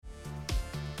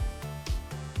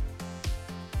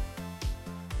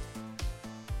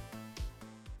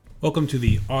Welcome to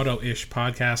the Auto-ish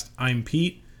podcast. I'm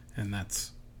Pete, and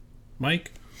that's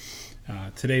Mike.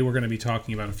 Today we're going to be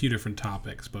talking about a few different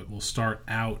topics, but we'll start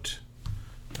out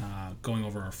going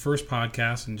over our first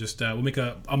podcast, and just we'll make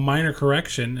a minor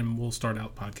correction, and we'll start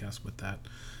out podcast with that.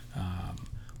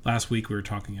 Last week we were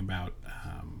talking about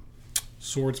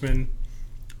swordsman,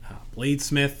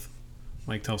 bladesmith.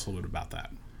 Mike, tell us a little bit about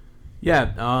that.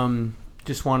 Yeah,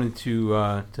 just wanted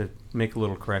to make a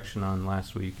little correction on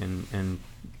last week, and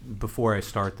before I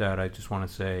start that, I just want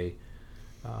to say,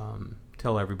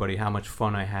 tell everybody how much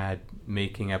fun I had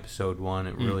making episode 1.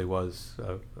 It really was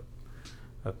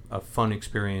a fun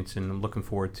experience, and I'm looking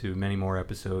forward to many more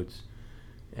episodes.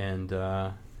 And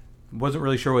wasn't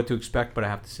really sure what to expect, but I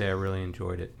have to say I really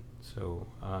enjoyed it. So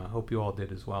I hope you all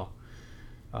did as well.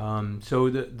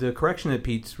 So the correction that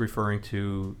Pete's referring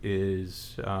to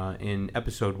is in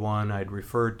episode 1, I'd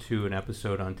referred to an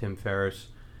episode on Tim Ferriss,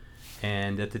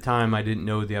 and at the time I didn't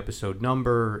know the episode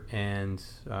number and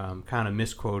kind of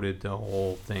misquoted the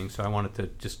whole thing, so I wanted to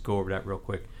just go over that real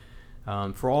quick.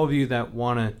 For all of you that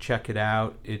want to check it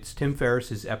out, it's Tim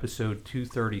Ferriss's episode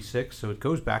 236, so it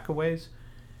goes back a ways,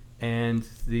 and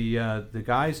the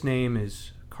guy's name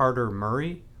is Carter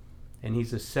Murray, and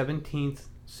he's a 17th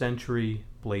century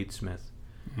bladesmith.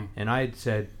 Mm-hmm. And I had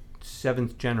said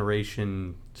 7th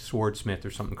generation swordsmith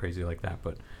or something crazy like that,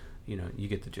 but you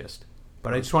get the gist.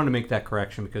 But I just wanted to make that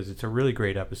correction because it's a really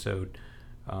great episode,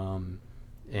 and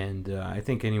I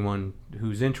think anyone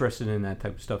who's interested in that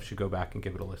type of stuff should go back and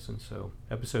give it a listen. So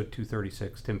episode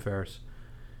 236, Tim Ferriss,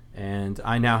 and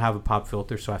I now have a pop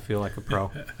filter, so I feel like a pro.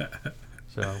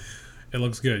 So it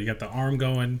looks good. You got the arm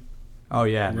going. Oh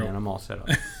yeah, man, I'm all set up.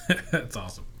 That's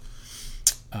awesome.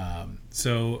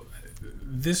 So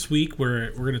this week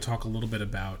we're going to talk a little bit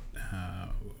about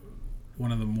one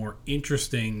of the more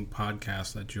interesting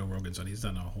podcasts that Joe Rogan's done. He's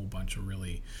done a whole bunch of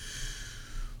really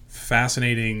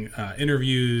fascinating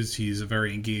interviews. He's a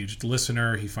very engaged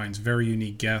listener. He finds very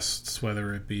unique guests,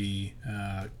 whether it be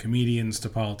comedians to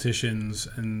politicians,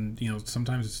 and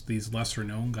sometimes it's these lesser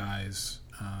known guys.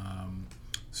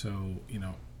 So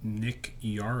Nick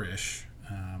Yarish,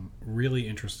 really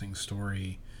interesting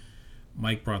story.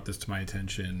 Mike brought this to my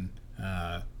attention,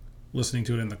 listening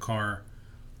to it in the car,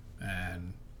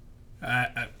 and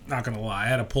I'm not going to lie, I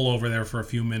had to pull over there for a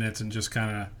few minutes and just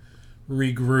kind of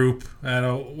regroup. I had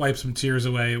to wipe some tears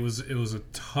away. It was a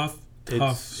tough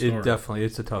story.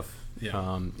 It's a tough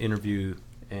interview,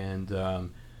 and I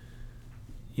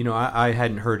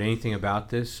hadn't heard anything about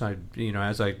this.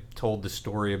 As I told the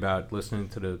story about listening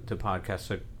to the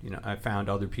podcast, I found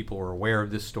other people were aware of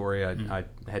this story. I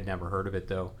had never heard of it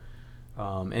though.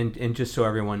 And just so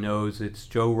everyone knows, it's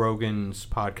Joe Rogan's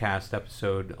podcast,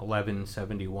 episode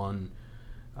 1171.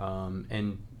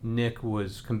 And Nick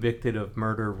was convicted of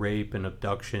murder, rape, and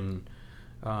abduction.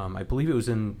 I believe it was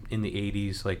in the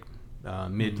 80s, like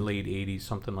mid-late 80s,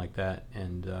 something like that.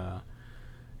 And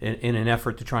in an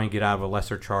effort to try and get out of a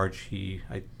lesser charge,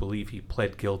 I believe he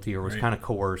pled guilty or was kind of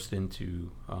coerced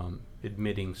into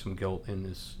admitting some guilt in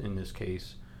this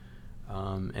case.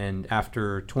 And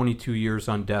after 22 years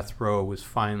on death row, was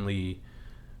finally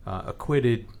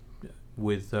acquitted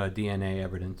with DNA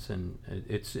evidence, and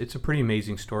it's a pretty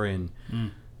amazing story. And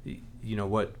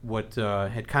what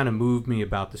had kind of moved me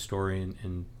about the story,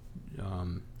 and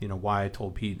why I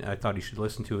told Pete I thought he should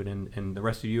listen to it, and the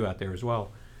rest of you out there as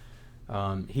well.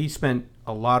 He spent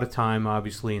a lot of time,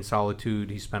 obviously, in solitude.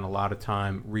 He spent a lot of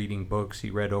time reading books. He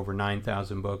read over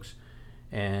 9,000 books.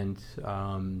 And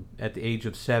at the age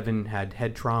of 7 had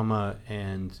head trauma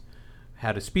and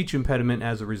had a speech impediment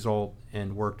as a result,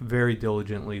 and worked very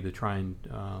diligently to try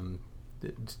and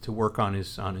to work on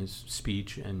his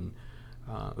speech, and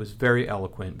was very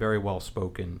eloquent, very well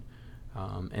spoken,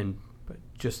 and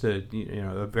just a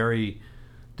very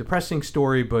depressing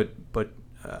story, but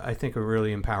I think a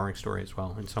really empowering story as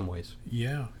well in some ways.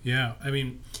 Yeah. I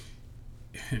mean,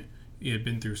 he had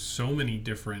been through so many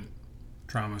different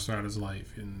trauma throughout his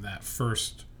life. In that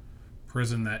first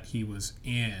prison that he was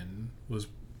in was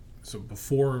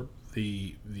before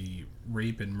the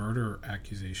rape and murder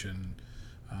accusation.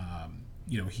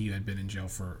 He had been in jail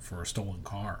for a stolen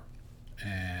car,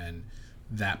 and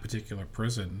that particular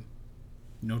prison,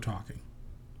 no talking.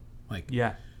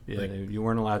 You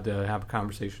weren't allowed to have a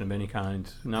conversation of any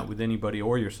kind, not with anybody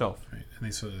or yourself. Right. And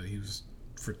they said that he was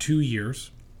for 2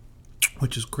 years,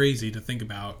 which is crazy to think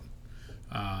about.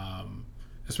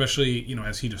 Especially,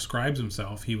 as he describes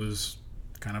himself, he was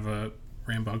kind of a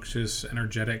rambunctious,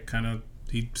 energetic kind of,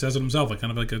 he says it himself,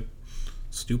 kind of like a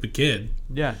stupid kid.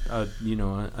 Yeah,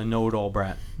 a know-it-all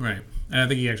brat. Right. And I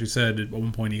think he actually said at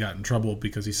one point he got in trouble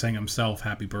because he sang himself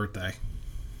Happy Birthday.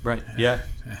 Right. Yeah.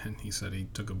 And he said he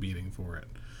took a beating for it.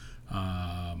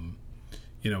 A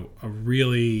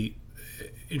really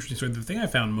interesting story. The thing I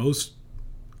found most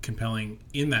compelling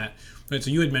in that, right, so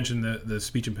you had mentioned the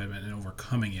speech impediment and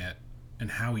overcoming it and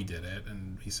how he did it.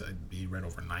 And he said he read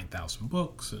over 9,000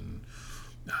 books and,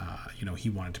 he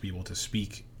wanted to be able to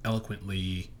speak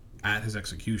eloquently at his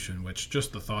execution, which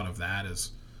just the thought of that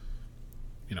is,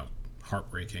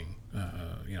 heartbreaking,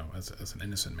 as an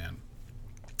innocent man.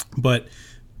 But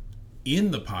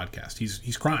in the podcast,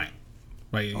 he's crying,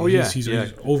 right? Oh, he's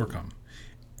overcome.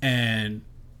 And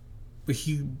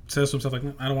he says to himself, like,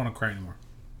 I don't want to cry anymore.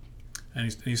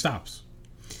 And he stops.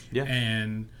 Yeah.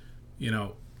 And,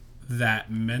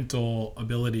 that mental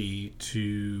ability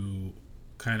to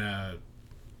kind of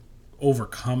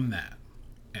overcome that.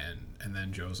 And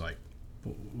then Joe's like,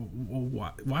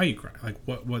 well, why are you crying? Like,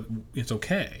 what? It's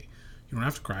okay. You don't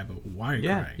have to cry, but why are you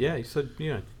crying? Yeah, he said,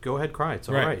 go ahead, cry. It's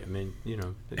all right. I mean,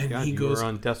 and God, he were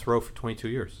on death row for 22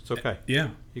 years. It's okay. Yeah.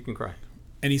 You can cry.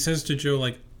 And he says to Joe,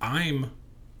 like, I'm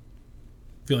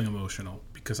feeling emotional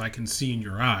because I can see in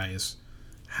your eyes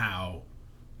how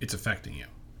it's affecting you.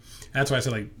 That's why I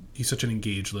said, like, he's such an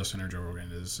engaged listener, Joe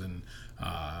Rogan is, and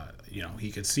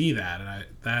he could see that,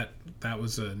 and that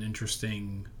was an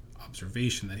interesting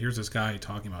observation, that here's this guy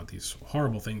talking about these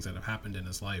horrible things that have happened in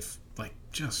his life, like,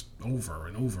 just over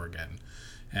and over again,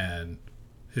 and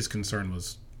his concern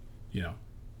was,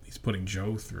 he's putting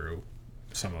Joe through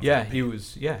some of it. He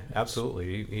was. Yeah,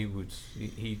 absolutely.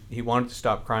 He wanted to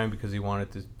stop crying because he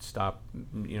wanted to stop,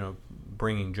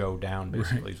 bringing Joe down.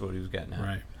 Basically, right. Is what he was getting at.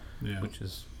 Right. Yeah. Which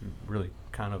is really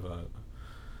kind of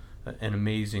an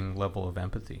amazing level of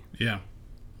empathy. Yeah.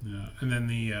 Yeah. And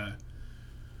then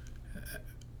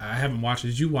I haven't watched it.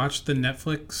 Did you watch the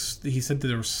Netflix? He said that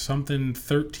there was something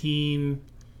 13.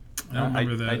 I don't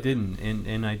remember that. I didn't,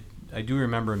 and I do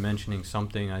remember mentioning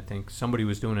something. I think somebody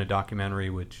was doing a documentary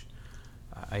which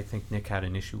I think Nick had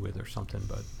an issue with or something,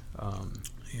 but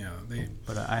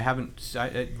but I haven't.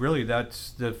 Really,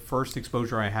 that's the first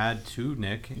exposure I had to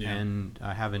Nick, and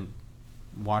I haven't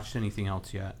watched anything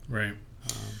else yet. Right.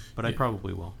 But I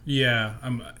probably will. Yeah.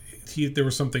 There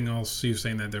was something else. He was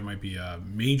saying that there might be a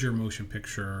major motion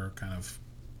picture kind of,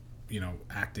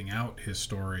 acting out his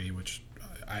story, which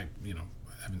I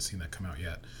haven't seen that come out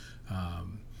yet.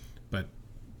 But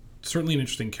certainly an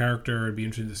interesting character. It'd be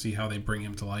interesting to see how they bring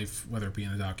him to life, whether it be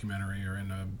in a documentary or in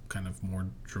a kind of more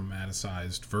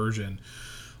dramatized version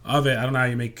of it. I don't know how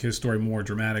you make his story more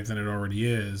dramatic than it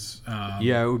already is.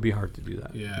 It would be hard to do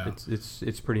that. Yeah,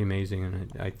 it's pretty amazing,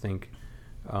 and I think,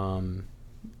 the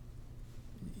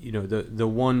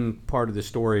one part of the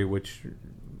story which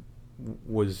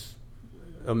was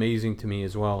amazing to me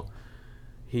as well.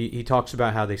 He talks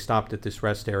about how they stopped at this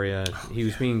rest area. He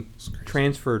was being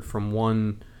transferred from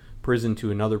one prison to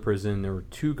another prison. There were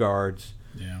two guards.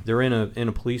 Yeah. They're in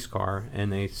a police car,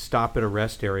 and they stop at a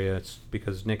rest area. It's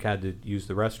because Nick had to use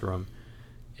the restroom,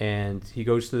 and he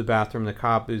goes to the bathroom. The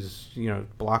cop is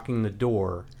blocking the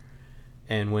door,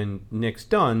 and when Nick's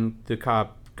done, the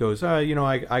cop goes, I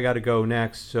got to go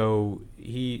next. So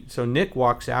Nick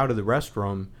walks out of the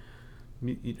restroom,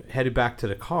 headed back to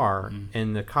the car,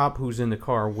 and the cop who's in the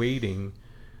car waiting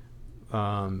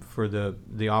for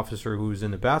the officer who's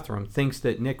in the bathroom thinks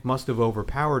that Nick must have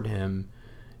overpowered him,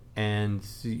 and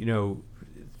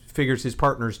figures his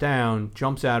partner's down,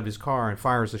 jumps out of his car and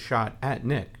fires a shot at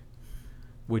Nick,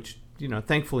 which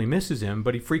thankfully misses him,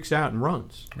 but he freaks out and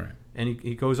runs. Right. And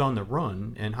he goes on the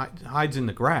run and hides in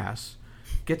the grass,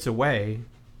 gets away,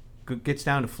 gets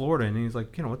down to Florida, and he's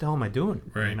like, what the hell am I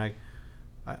doing? Right. And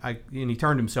and he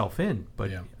turned himself in,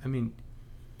 but I mean,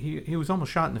 he was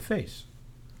almost shot in the face.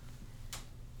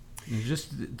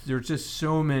 There's just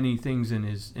so many things in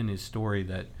his story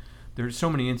that there's so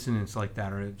many incidents like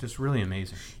that are just really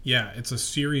amazing. Yeah, it's a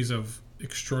series of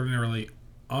extraordinarily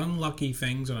unlucky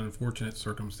things and unfortunate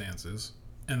circumstances,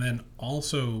 and then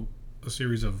also a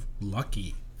series of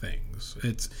lucky things.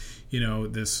 It's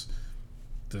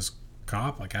this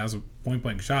cop has a point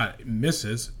blank shot,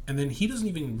 misses, and then he doesn't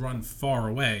even run far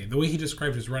away. The way he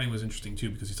described his running was interesting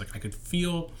too, because he's like, I could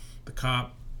feel the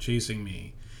cop chasing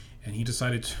me, and he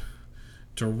decided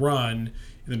to run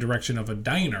in the direction of a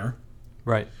diner,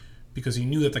 right? Because he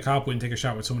knew that the cop wouldn't take a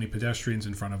shot with so many pedestrians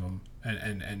in front of him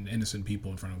and innocent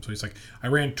people in front of him. So he's like, I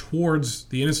ran towards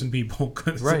the innocent people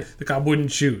because the cop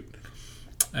wouldn't shoot.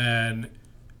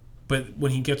 But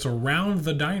when he gets around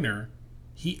the diner,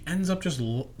 he ends up just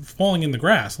falling in the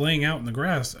grass, laying out in the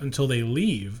grass until they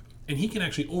leave. And he can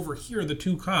actually overhear the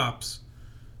two cops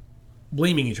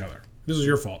blaming each other. This is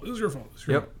your fault. This is your fault. This is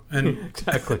your fault. And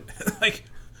exactly.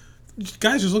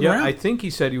 guys, just look Yeah, around. I think he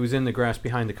said he was in the grass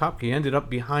behind the cop car. He ended up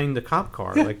behind the cop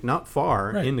car, like not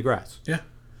far in the grass. Yeah.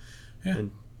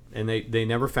 And they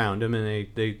never found him, and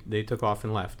they took off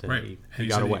and left, and he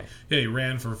got away. He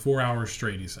ran for 4 hours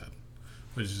straight, he said,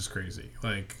 which is just crazy.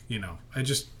 Like, I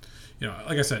just,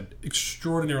 like I said,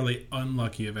 extraordinarily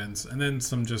unlucky events, and then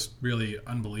some just really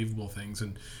unbelievable things.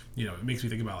 And, it makes me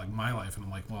think about, like, my life, and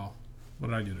I'm like, well, what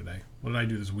did I do today? What did I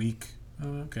do this week?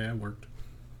 Okay, I worked.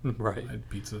 Right. I had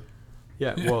pizza.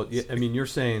 Yeah, well, I mean, you're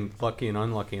saying lucky and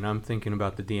unlucky, and I'm thinking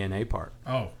about the DNA part.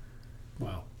 Oh,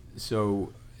 wow.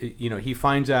 So, he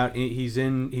finds out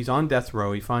he's on death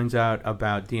row. He finds out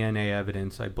about DNA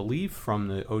evidence, I believe, from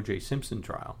the O.J. Simpson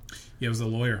trial. Yeah, it was the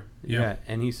lawyer. Yeah,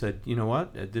 and he said, you know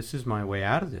what? This is my way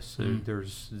out of this.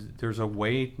 There's a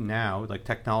way now, like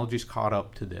technology's caught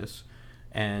up to this,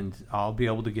 and I'll be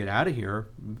able to get out of here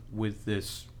with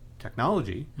this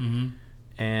technology. Mm-hmm.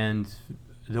 And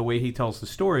the way he tells the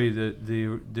story,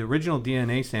 the original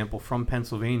DNA sample from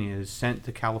Pennsylvania is sent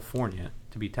to California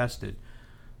to be tested.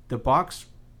 The box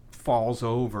falls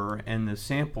over and the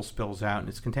sample spills out and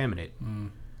it's contaminated.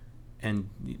 And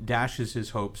dashes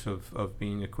his hopes of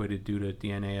being acquitted due to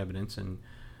DNA evidence. And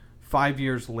 5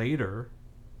 years later,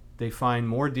 they find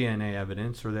more DNA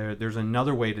evidence, or there's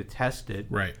another way to test it,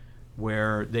 right,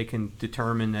 where they can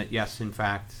determine that, yes, in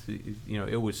fact,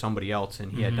 it was somebody else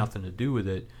and he had nothing to do with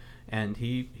it. And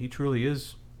he truly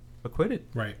is acquitted.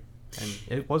 Right. And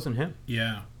it wasn't him.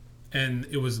 Yeah. And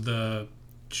it was the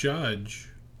judge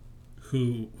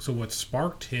so what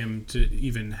sparked him to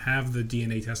even have the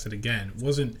DNA tested again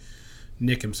wasn't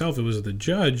Nick himself, it was the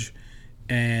judge.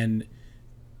 And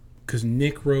because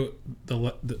Nick wrote a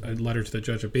letter to the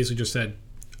judge that basically just said,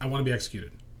 I want to be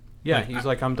executed. Yeah, he's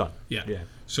like, I'm done. Yeah.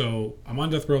 So I'm on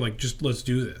death row, like, just let's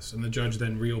do this. And the judge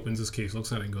then reopens his case,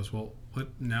 looks at it and goes, well,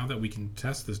 now that we can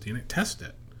test this DNA, test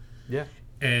it. Yeah.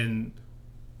 And,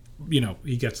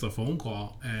 he gets the phone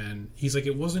call and he's like,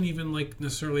 it wasn't even like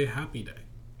necessarily a happy day.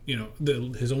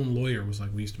 His own lawyer was like,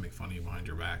 we used to make fun of you behind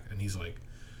your back. And he's like,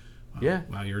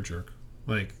 wow, you're a jerk.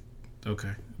 Like,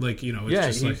 okay. Like,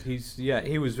 it's just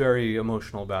he was very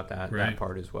emotional about that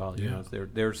part as well. Yeah.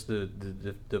 There's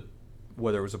the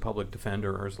whether it was a public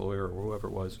defender or his lawyer or whoever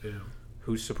it was,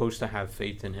 who's supposed to have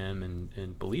faith in him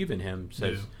and believe in him,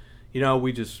 says,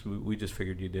 we just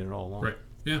figured you did it all along. Right.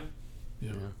 Yeah.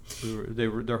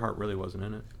 Their heart really wasn't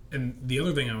in it. And the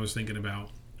other thing I was thinking about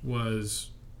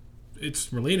was,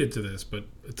 it's related to this, but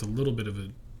it's a little bit of a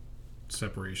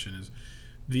separation, is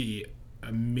the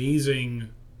amazing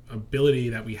ability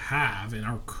that we have in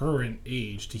our current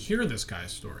age to hear this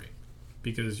guy's story.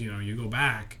 Because, you go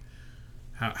back,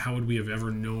 how would we have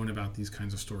ever known about these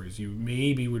kinds of stories? You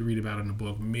maybe would read about it in a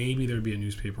book, maybe there'd be a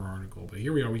newspaper article, but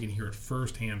here we are, we can hear it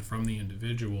firsthand from the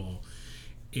individual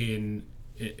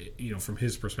from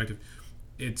his perspective.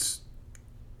 It's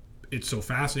so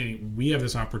fascinating. We have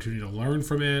this opportunity to learn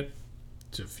from it,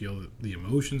 to feel the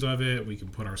emotions of it. We can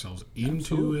put ourselves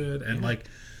into it, and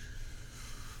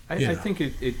I think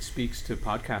it speaks to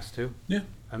podcasts too. Yeah,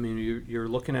 I mean, you're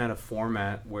looking at a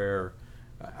format where,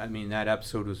 that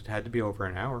episode had to be over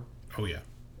an hour. Oh yeah,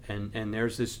 and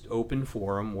there's this open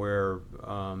forum where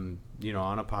on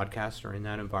a podcast or in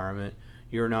that environment,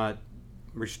 you're not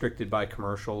restricted by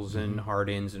commercials and hard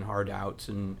ins and hard outs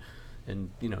and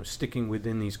sticking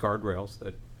within these guardrails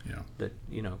that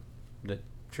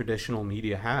traditional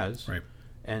media has. Right.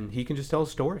 And he can just tell a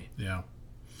story. Yeah.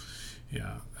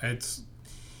 It's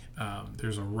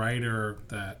there's a writer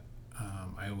that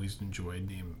I always enjoyed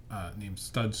named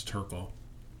Studs Terkel,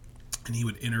 and he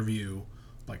would interview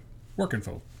like working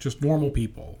folk, just normal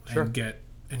people, sure.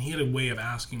 and he had a way of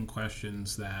asking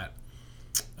questions that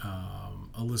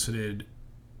elicited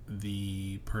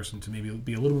the person to maybe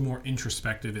be a little bit more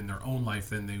introspective in their own life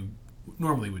than they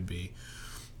normally would be.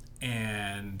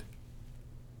 And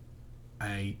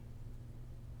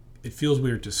it feels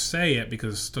weird to say it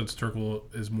because Studs Terkel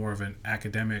is more of an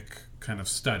academic kind of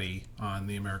study on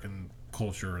the American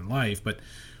culture and life, but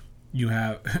you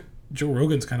have Joe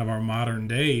Rogan's kind of our modern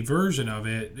day version of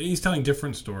it. He's telling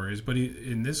different stories, but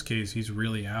in this case, he's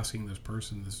really asking this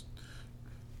person this,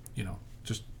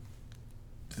 just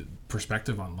the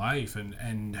perspective on life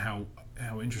and how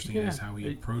interesting it is how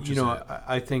he approaches it.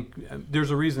 I think there's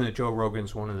a reason that Joe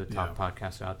Rogan's one of the top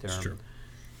podcasts out there. It's true.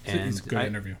 And it's a good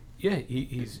interview. Yeah,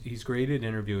 he's great at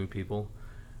interviewing people.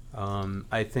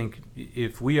 I think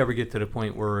if we ever get to the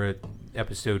point where we're at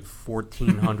episode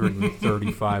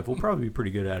 1435, we'll probably be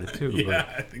pretty good at it too.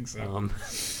 Yeah, I think so.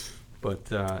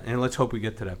 And let's hope we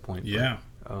get to that point. Yeah.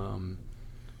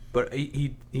 But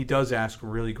he does ask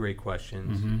really great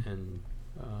questions,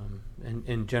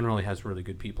 and generally has really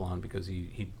good people on because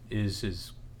he is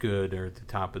as good or at the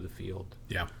top of the field.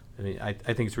 Yeah. I mean, I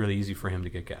think it's really easy for him to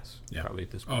get guests. Yeah. Probably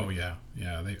at this point. Oh yeah,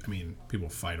 yeah. People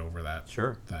fight over that.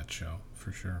 Sure. That show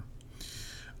for sure.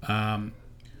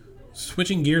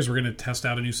 Switching gears, we're going to test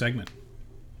out a new segment.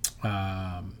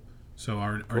 So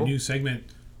our new segment,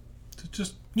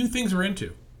 just new things we're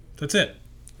into. That's it.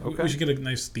 Okay. We should get a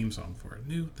nice theme song for it.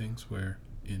 New things we're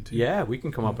into. Yeah, we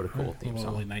can come up with a cool theme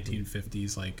song. Like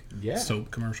 1950s, like Yeah.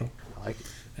 soap commercial. I like it.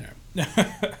 Yeah.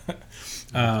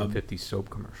 1950s soap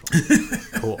commercial.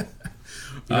 Cool.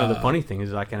 You know, the funny thing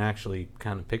is I can actually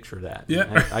kind of picture that.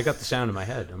 Yeah. I got the sound in my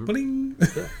head. Bling.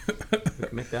 Yeah, we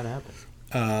can make that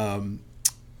happen.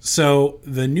 So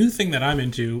the new thing that I'm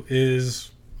into is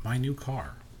my new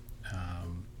car.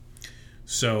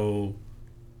 So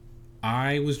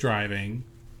I was driving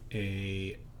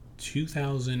a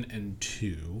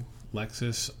 2002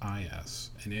 Lexus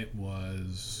IS, and it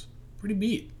was pretty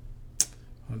beat.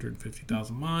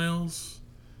 150,000 miles.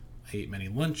 I ate many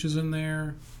lunches in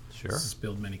there. Sure.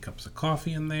 Spilled many cups of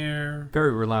coffee in there.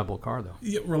 Very reliable car, though.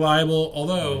 Yeah, reliable,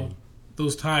 although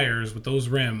those tires with those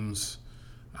rims,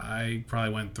 I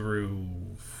probably went through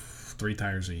 3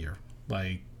 tires a year.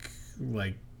 Like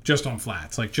just on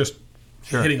flats, like just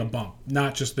Sure. hitting a bump,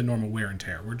 not just the normal wear and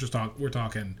tear. We're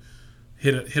talking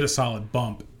hit a solid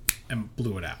bump and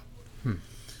blew it out.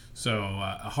 So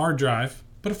a hard drive,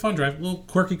 but a fun drive. A little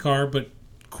quirky car, but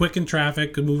quick in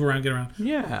traffic, could move around, get around.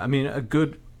 Yeah, I mean, a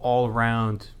good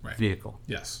all-around Right. vehicle.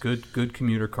 Yes. Good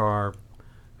commuter car.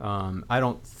 I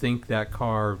don't think that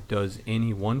car does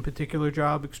any one particular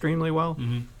job extremely well.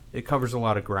 Mm-hmm. It covers a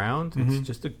lot of ground. It's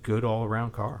just a good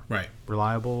all-around car. Right.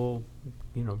 Reliable,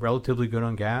 relatively good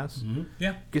on gas. Mm-hmm.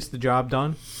 Yeah. Gets the job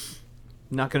done.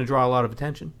 Not going to draw a lot of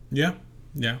attention. Yeah.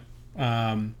 Yeah.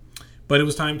 But it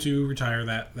was time to retire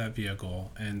that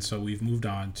vehicle, and so we've moved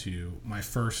on to my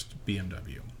first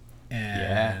BMW.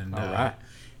 And all right.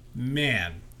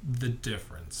 Man, the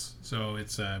difference. So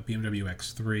it's a BMW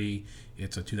X3.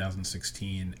 It's a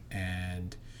 2016,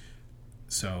 and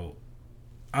so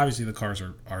obviously the cars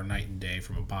are night and day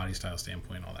from a body style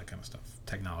standpoint, all that kind of stuff,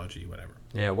 technology, whatever.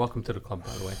 Yeah, welcome to the club,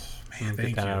 by the way. Man,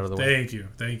 Get that out of the way.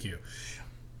 Thank you.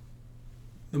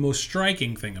 The most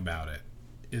striking thing about it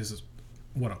is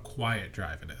what a quiet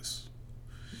drive it is.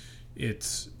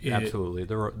 Absolutely,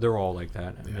 they're all like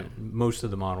that. I Yeah. mean, most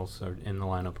of the models are in the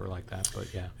lineup are like that,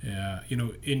 but yeah. Yeah,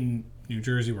 in New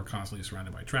Jersey, we're constantly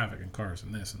surrounded by traffic and cars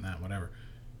and this and that, whatever.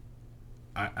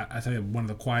 I tell you, one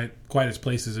of the quietest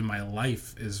places in my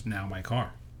life is now my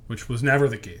car, which was never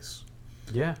the case.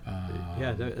 Yeah,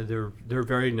 yeah, they're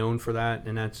very known for that,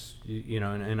 and that's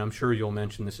and I'm sure you'll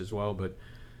mention this as well, but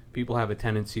people have a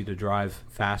tendency to drive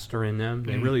faster in them.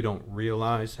 They really don't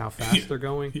realize how fast they're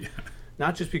going. Yeah.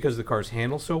 Not just because the cars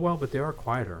handle so well, but they are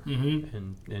quieter.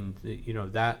 Mm-hmm. And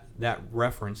that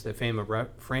reference, that frame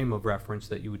of reference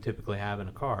that you would typically have in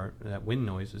a car, that wind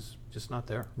noise is just not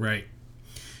there. Right.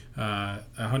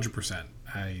 100%.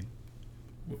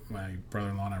 My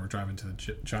brother-in-law and I were driving to the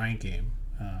Giant game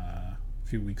a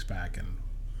few weeks back, and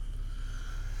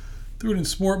threw it in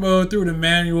sport mode, threw it in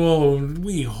manual, and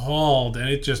we hauled, and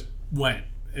it just went.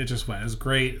 It was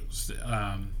great.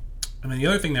 I mean, the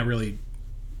other thing that really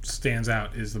stands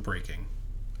out is the braking.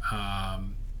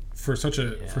 For such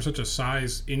a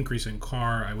size increase in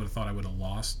car, I would have thought I would have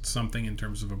lost something in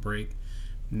terms of a brake.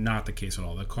 Not the case at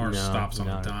all. The car stops on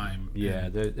a dime. Yeah,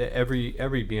 every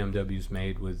BMW is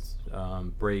made with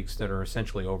brakes that are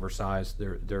essentially oversized.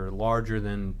 They're larger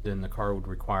than the car would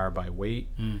require by weight.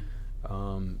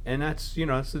 And that's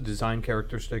that's the design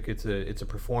characteristic. It's a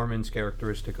performance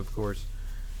characteristic, of course,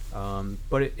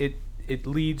 but it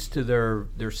leads to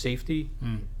their safety,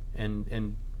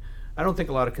 and I don't think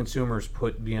a lot of consumers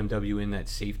put BMW in that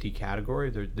safety category.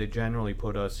 They generally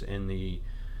put us in the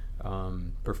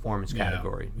performance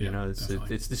category.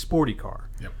 It's the sporty car.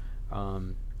 Yep.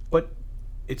 But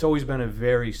it's always been a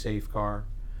very safe car,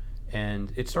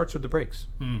 and it starts with the brakes.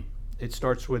 It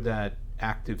starts with that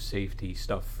active safety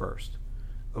stuff first.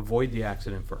 Avoid the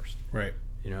accident first. Right.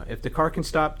 If the car can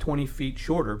stop 20 feet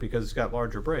shorter because it's got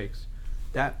larger brakes,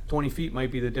 that 20 feet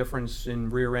might be the difference in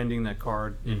rear-ending that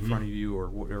car in front of you,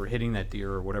 or hitting that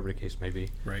deer, or whatever the case may be.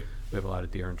 Right. We have a lot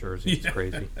of deer in Jersey. It's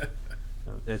crazy.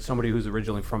 As somebody who's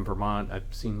originally from Vermont, I've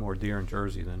seen more deer in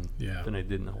Jersey than I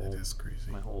did in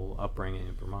my whole upbringing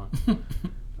in Vermont.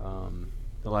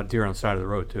 A lot of deer on the side of the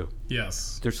road too.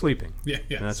 Yes. They're sleeping. Yeah.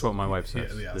 Yes. And that's what my wife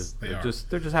says. Yes,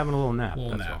 they're just having a little nap.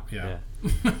 Yeah.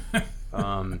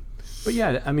 But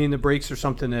yeah, I mean, the brakes are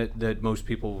something that most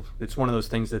people. It's one of those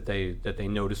things that they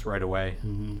notice right away.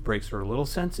 The brakes are a little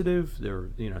sensitive.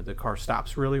 The car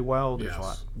stops really well. There's a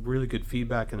lot really good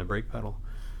feedback in the brake pedal.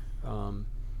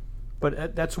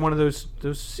 But that's one of those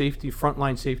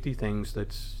frontline safety things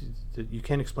that you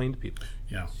can't explain to people.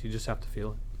 Yeah. So you just have to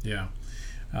feel it. Yeah.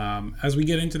 As we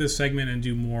get into this segment and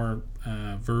do more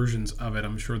versions of it,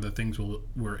 I'm sure the things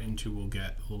we're into will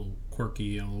get a little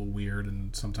quirky and a little weird,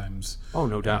 and sometimes. Oh,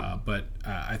 no doubt. But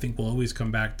I think we'll always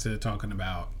come back to talking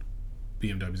about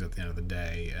BMWs at the end of the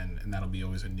day, and that'll be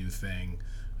always a new thing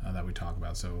that we talk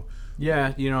about. So.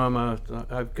 Yeah,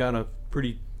 I've got a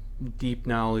pretty deep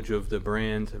knowledge of the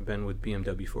brand. I've been with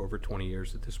BMW for over 20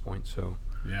 years at this point, so.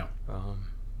 Yeah.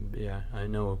 Yeah, I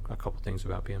know a couple things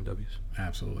about BMWs.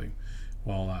 Absolutely.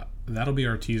 Well, that'll be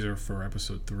our teaser for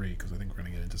episode 3, because I think we're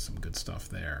going to get into some good stuff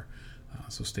there.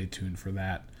 So stay tuned for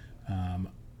that.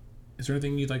 Is there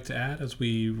anything you'd like to add as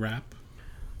we wrap?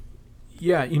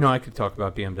 Yeah, I could talk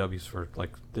about BMWs for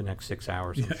like the next 6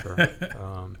 hours, I'm sure.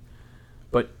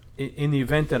 But in the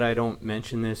event that I don't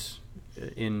mention this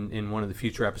in one of the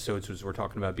future episodes, as we're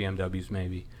talking about BMWs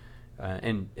maybe,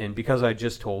 and because I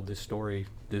just told this story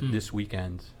this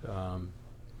weekend,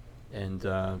 and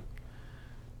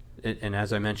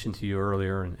as I mentioned to you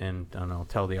earlier, and I'll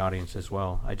tell the audience as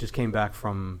well, I just came back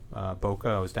from Boca.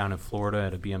 I was down in Florida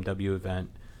at a BMW event,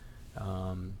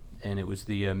 and it was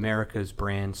the America's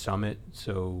Brand Summit.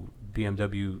 So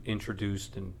BMW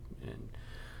introduced and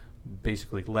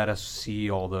basically let us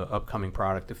see all the upcoming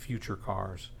product, the future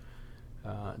cars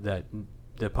that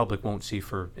the public won't see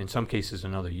for, in some cases,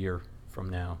 another year from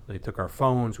now. They took our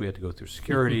phones. We had to go through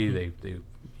security.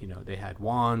 They had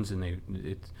wands, and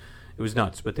it was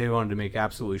nuts. But they wanted to make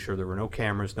absolutely sure there were no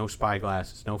cameras, no spy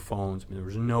glasses, no phones. I mean, there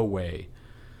was no way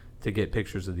to get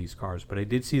pictures of these cars. But I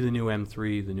did see the new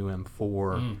M3, the new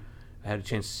M4. I had a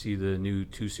chance to see the new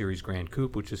 2 Series Grand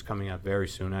Coupe, which is coming out very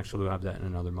soon. Actually, we'll have that in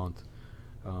another month.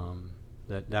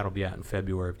 That'll be out in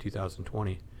February of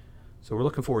 2020. So we're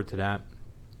looking forward to that.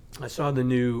 I saw the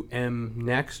new M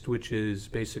Next, which is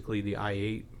basically the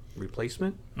i8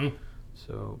 replacement.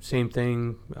 So same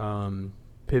thing,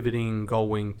 pivoting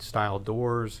gull-wing style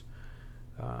doors.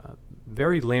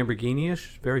 Very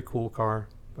Lamborghini-ish, very cool car.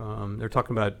 They're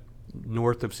talking about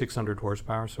north of 600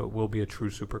 horsepower, so it will be a true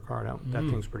supercar. That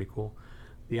thing's pretty cool.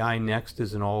 The iNext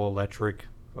is an all-electric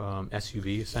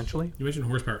SUV, essentially. You mentioned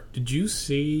horsepower. Did you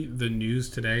see the news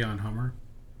today on Hummer?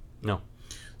 No.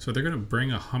 So they're going to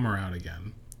bring a Hummer out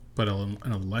again, but an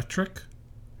electric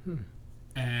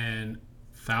and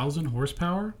 1,000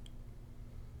 horsepower?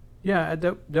 Yeah,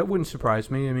 that wouldn't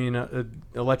surprise me. I mean,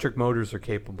 electric motors are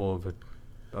capable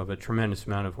of a tremendous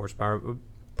amount of horsepower,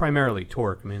 primarily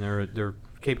torque. I mean, they're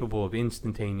capable of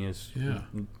instantaneous,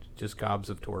 just gobs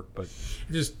of torque. But it's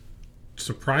just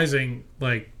surprising,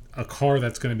 like a car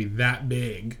that's going to be that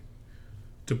big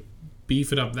to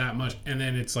beef it up that much, and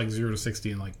then it's like 0 to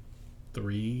 60 in like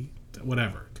 3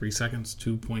 seconds,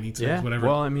 2.8 seconds, whatever.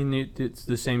 Well, I mean, it's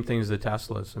the same thing as the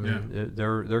Teslas. I mean,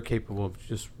 they're capable of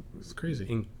just it's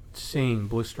crazy, insane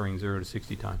blistering 0 to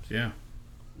 60 times. Yeah.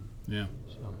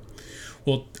 So.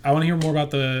 Well, I want to hear more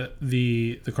about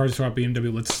the cars you saw at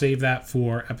BMW. Let's save that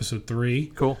for episode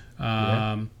 3. Cool.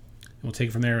 We'll take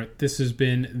it from there. This has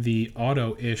been the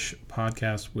Auto-ish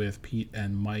podcast with Pete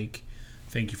and Mike.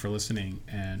 Thank you for listening,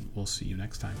 and we'll see you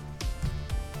next time.